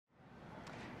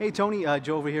Hey Tony,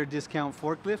 Joe over here, Discount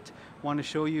Forklift. Want to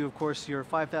show you, of course, your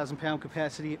 5,000 pound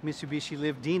capacity Mitsubishi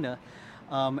Livdina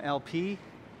LP.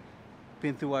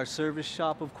 Been through our service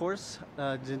shop, of course,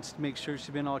 just to make sure she's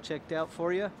been all checked out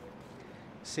for you.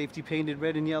 Safety painted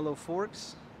red and yellow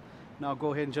forks. Now I'll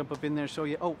go ahead and jump up in there and show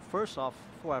you. Oh, first off,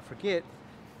 before I forget,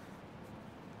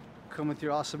 come with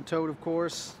your awesome tote, of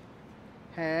course,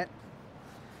 hat,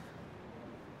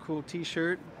 cool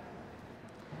t-shirt,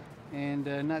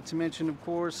 and not to mention, of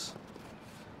course,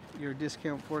 your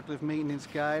Discount Forklift maintenance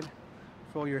guide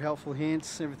for all your helpful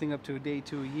hints, everything up to a day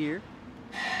to a year.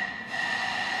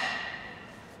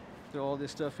 Throw all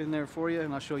this stuff in there for you,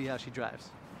 and I'll show you how she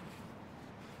drives.